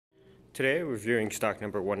Today we're reviewing stock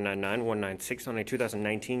number 199196 on a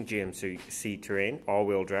 2019 GMC Terrain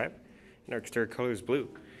all-wheel drive, and our exterior color is blue.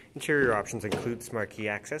 Interior options include smart key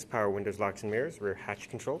access, power windows, locks and mirrors, rear hatch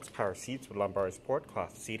controls, power seats with lumbar support,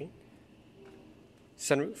 cloth seating,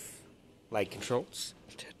 sunroof, light controls,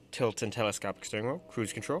 tilt and telescopic steering wheel,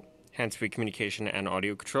 cruise control, hands-free communication and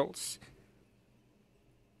audio controls,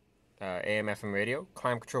 AM/FM radio,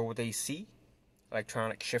 climate control with AC,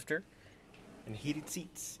 electronic shifter, and heated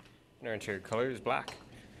seats. And our interior color is black.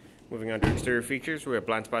 Moving on to exterior features, we have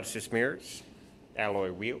blind spot assist mirrors,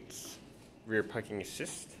 alloy wheels, rear parking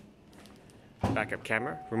assist, backup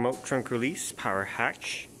camera, remote trunk release, power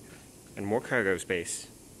hatch, and more cargo space.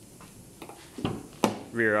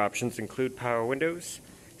 Rear options include power windows,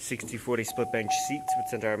 60/40 split bench seats with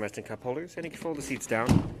center armrest and cup holders, and you can fold the seats down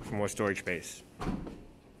for more storage space.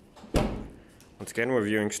 Once again, we're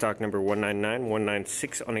viewing stock number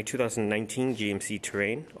 199196 on a 2019 GMC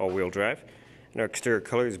Terrain all-wheel drive, and our exterior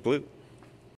color is blue.